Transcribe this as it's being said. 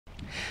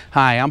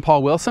Hi, I'm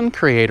Paul Wilson,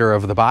 creator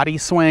of the Body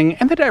Swing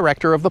and the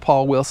director of the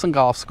Paul Wilson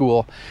Golf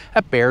School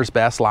at Bears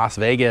Best Las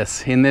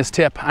Vegas. In this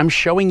tip, I'm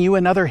showing you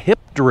another hip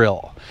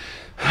drill.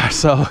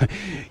 So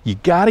you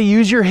got to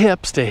use your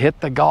hips to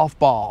hit the golf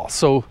ball.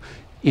 So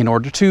in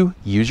order to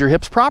use your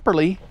hips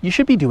properly, you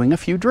should be doing a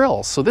few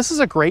drills. So this is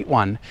a great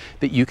one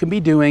that you can be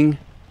doing.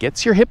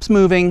 Gets your hips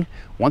moving.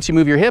 Once you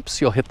move your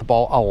hips, you'll hit the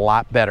ball a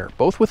lot better,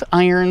 both with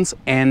irons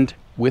and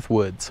with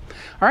woods.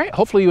 All right,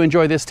 hopefully you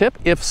enjoy this tip.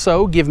 If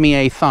so, give me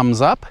a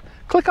thumbs up.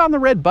 Click on the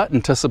red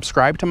button to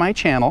subscribe to my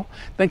channel,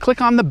 then click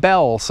on the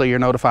bell so you're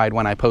notified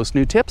when I post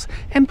new tips,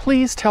 and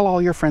please tell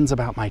all your friends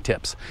about my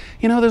tips.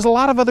 You know, there's a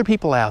lot of other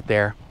people out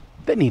there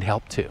that need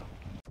help too.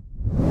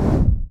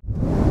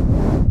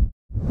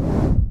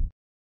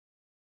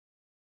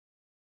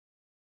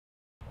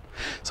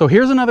 So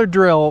here's another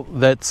drill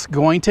that's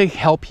going to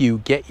help you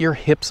get your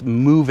hips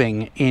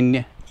moving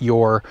in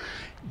your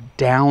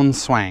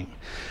downswing.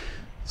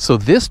 So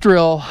this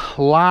drill,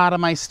 a lot of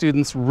my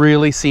students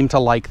really seem to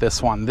like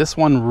this one. This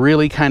one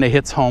really kind of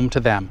hits home to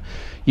them.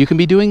 You can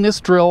be doing this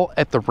drill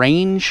at the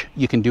range,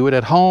 you can do it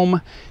at home,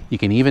 you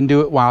can even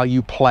do it while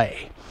you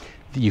play.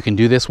 You can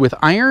do this with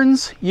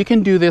irons, you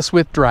can do this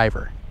with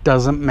driver.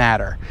 Doesn't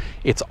matter.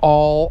 It's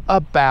all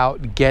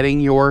about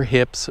getting your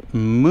hips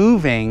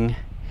moving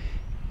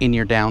in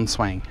your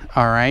downswing.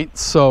 All right,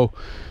 so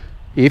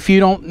if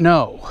you don't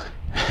know,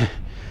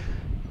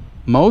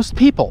 most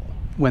people,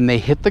 when they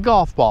hit the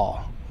golf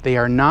ball, they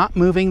are not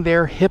moving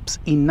their hips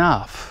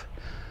enough,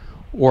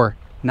 or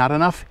not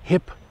enough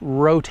hip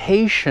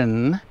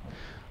rotation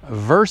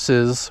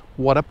versus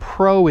what a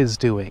pro is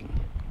doing.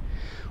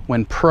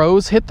 When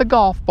pros hit the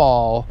golf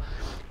ball,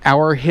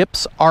 our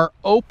hips are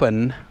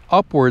open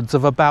upwards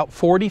of about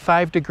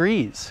 45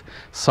 degrees.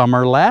 Some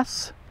are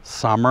less,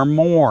 some are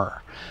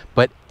more.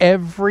 But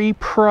every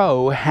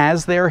pro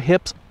has their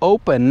hips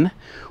open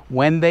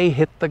when they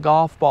hit the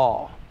golf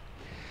ball.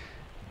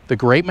 The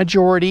great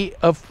majority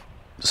of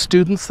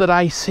students that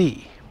I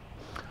see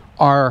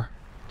are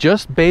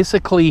just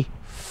basically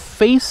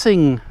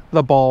facing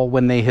the ball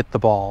when they hit the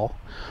ball,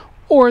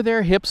 or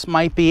their hips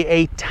might be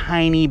a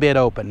tiny bit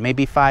open,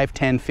 maybe 5,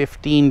 10,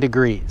 15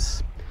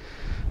 degrees.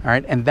 All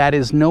right, and that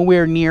is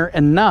nowhere near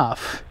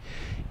enough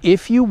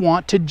if you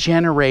want to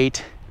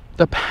generate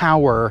the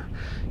power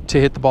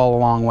to hit the ball a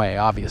long way,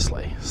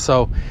 obviously.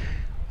 So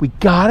we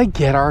gotta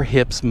get our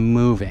hips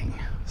moving.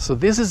 So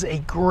this is a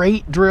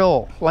great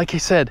drill. Like I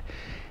said,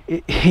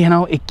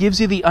 it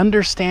gives you the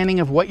understanding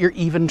of what you're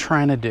even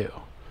trying to do.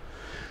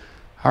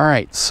 All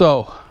right,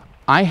 so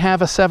I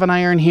have a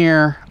 7-iron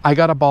here. I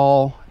got a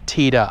ball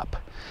teed up.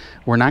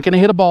 We're not gonna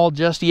hit a ball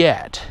just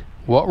yet.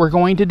 What we're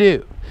going to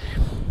do,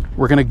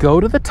 we're gonna go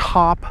to the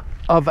top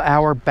of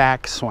our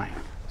backswing.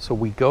 So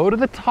we go to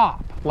the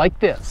top like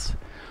this.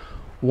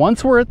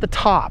 Once we're at the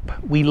top,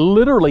 we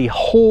literally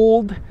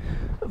hold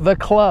the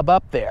club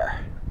up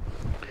there.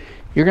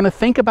 You're gonna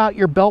think about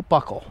your belt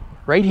buckle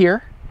right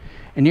here,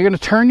 and you're gonna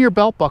turn your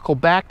belt buckle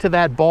back to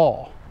that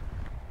ball,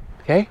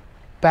 okay?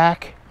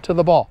 Back to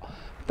the ball,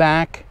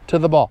 back to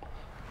the ball,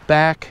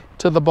 back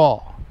to the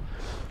ball.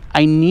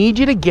 I need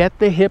you to get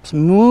the hips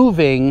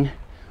moving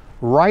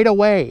right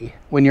away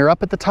when you're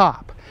up at the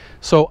top.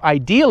 So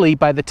ideally,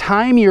 by the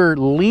time your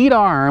lead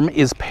arm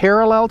is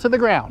parallel to the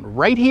ground,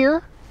 right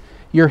here,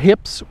 your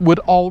hips would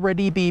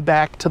already be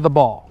back to the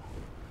ball.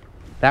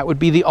 That would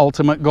be the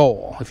ultimate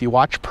goal. If you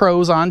watch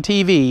pros on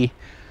TV,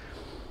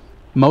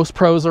 most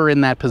pros are in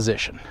that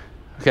position,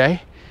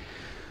 okay?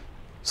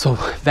 So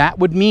that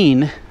would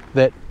mean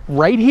that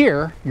right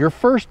here, your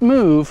first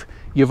move,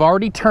 you've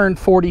already turned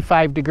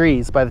 45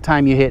 degrees by the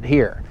time you hit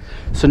here.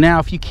 So now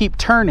if you keep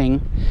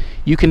turning,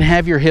 you can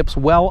have your hips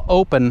well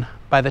open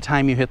by the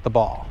time you hit the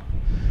ball.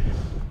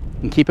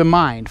 And keep in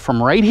mind,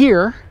 from right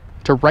here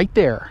to right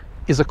there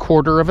is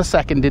 1/4 of a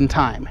second in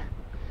time.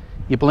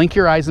 You blink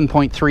your eyes in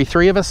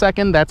 0.33 of a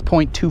second, that's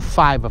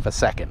 0.25 of a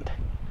second.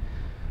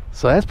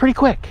 So that's pretty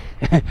quick.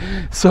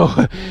 So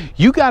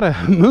you gotta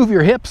move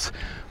your hips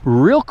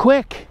real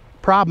quick.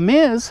 Problem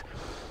is,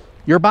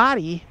 your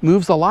body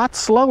moves a lot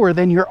slower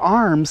than your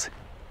arms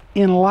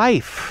in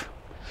life.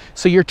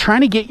 So you're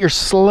trying to get your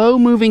slow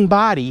moving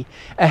body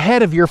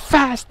ahead of your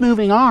fast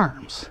moving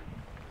arms.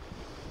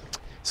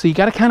 So you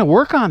gotta kind of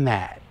work on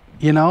that.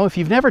 You know, if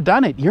you've never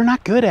done it, you're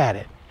not good at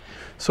it.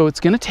 So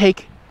it's gonna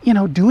take,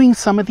 doing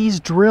some of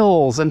these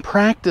drills and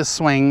practice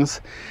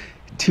swings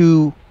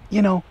to,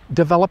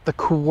 develop the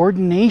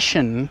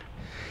coordination,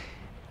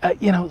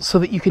 so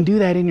that you can do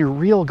that in your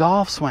real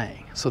golf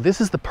swing. So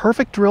this is the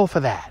perfect drill for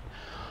that.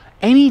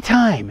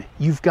 Anytime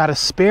you've got a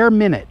spare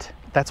minute,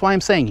 that's why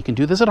I'm saying you can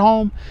do this at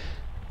home,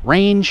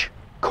 range,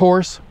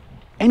 course,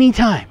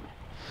 anytime.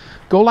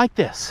 Go like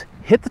this,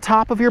 hit the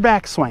top of your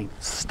backswing,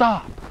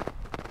 stop.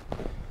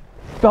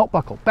 Belt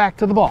buckle, back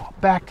to the ball,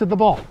 back to the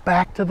ball,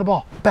 back to the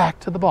ball, back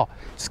to the ball.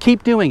 Just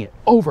keep doing it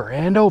over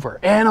and over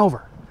and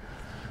over,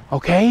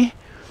 okay?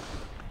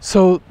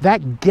 So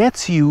that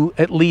gets you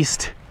at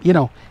least,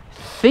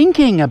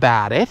 thinking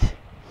about it.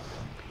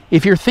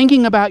 If you're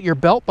thinking about your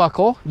belt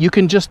buckle, you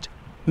can just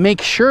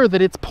make sure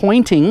that it's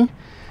pointing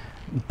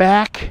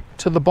back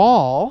to the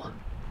ball,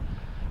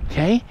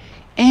 okay?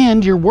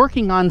 And you're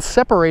working on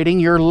separating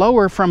your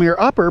lower from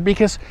your upper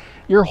because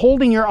you're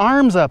holding your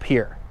arms up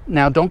here.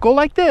 Now don't go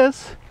like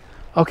this,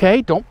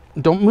 okay? Don't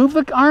move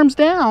the arms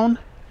down.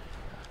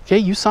 Okay,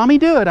 you saw me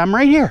do it. I'm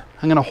right here.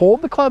 I'm gonna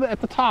hold the club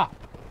at the top.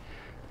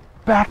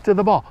 Back to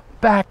the ball,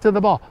 back to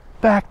the ball,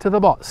 back to the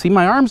ball. See,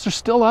 my arms are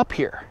still up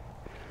here.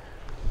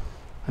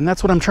 And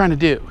that's what I'm trying to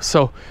do.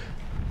 So,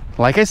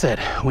 like I said,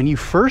 when you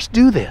first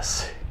do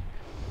this,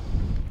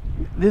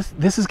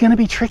 this is gonna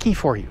be tricky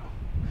for you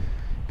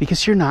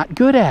because you're not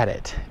good at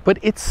it. But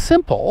it's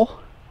simple,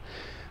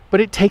 but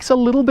it takes a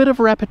little bit of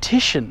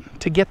repetition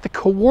to get the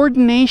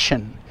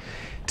coordination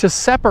to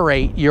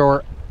separate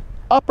your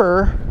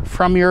upper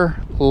from your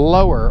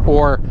lower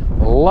or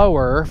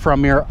lower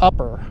from your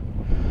upper.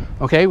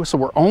 Okay, so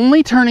we're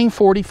only turning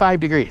 45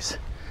 degrees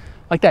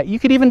like that. You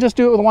could even just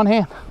do it with one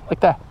hand like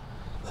that.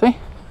 See?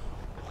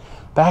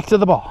 Back to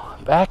the ball,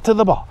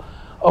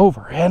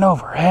 over and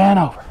over and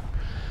over.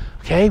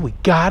 Okay, we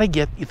gotta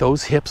get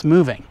those hips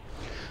moving.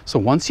 So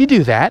once you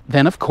do that,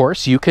 then of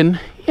course you can,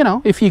 you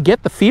know, if you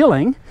get the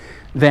feeling,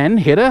 then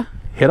hit a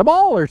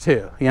ball or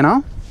two, you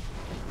know?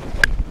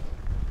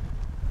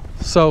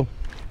 So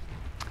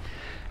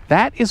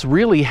that is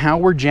really how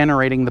we're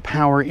generating the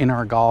power in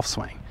our golf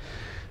swing.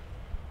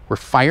 We're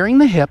firing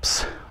the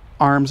hips,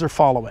 arms are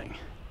following.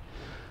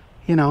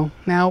 You know,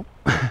 now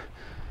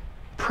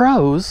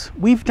pros,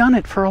 we've done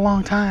it for a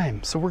long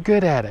time, so we're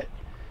good at it.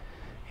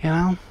 You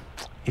know,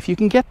 if you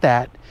can get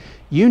that,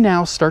 you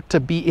now start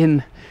to be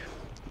in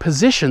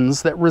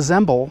positions that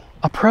resemble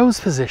a pro's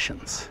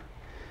positions.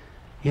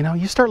 You know,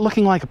 you start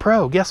looking like a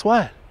pro, guess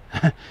what?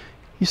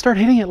 You start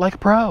hitting it like a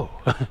pro.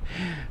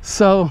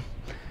 So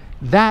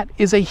that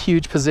is a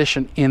huge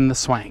position in the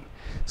swing.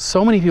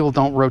 So many people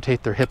don't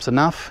rotate their hips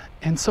enough,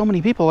 and so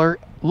many people are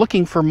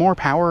looking for more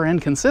power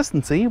and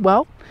consistency.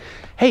 Well,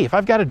 hey, if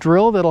I've got a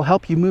drill that'll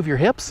help you move your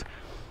hips,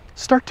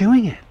 start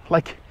doing it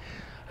like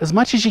as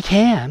much as you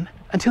can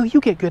until you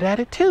get good at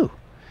it too.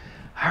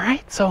 All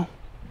right, so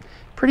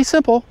pretty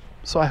simple.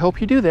 So I hope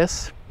you do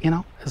this, you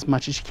know, as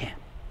much as you can.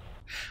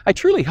 I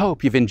truly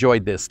hope you've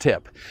enjoyed this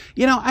tip.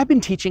 You know, I've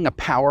been teaching a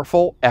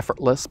powerful,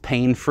 effortless,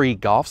 pain-free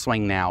golf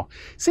swing now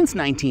since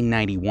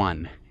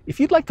 1991. If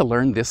you'd like to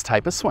learn this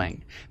type of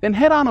swing, then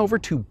head on over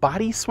to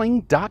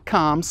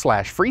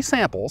bodyswing.com/free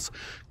samples,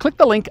 click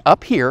the link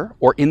up here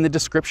or in the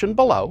description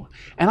below,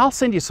 and I'll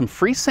send you some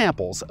free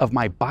samples of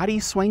my Body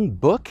Swing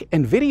book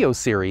and video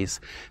series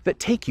that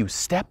take you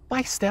step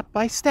by step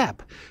by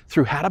step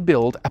through how to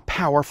build a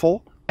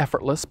powerful,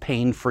 effortless,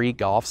 pain-free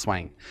golf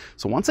swing.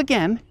 So once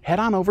again, head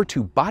on over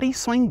to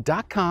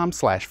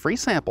bodyswing.com/free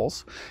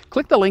samples,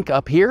 click the link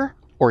up here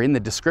or in the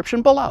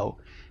description below,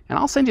 and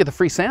I'll send you the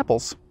free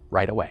samples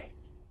right away.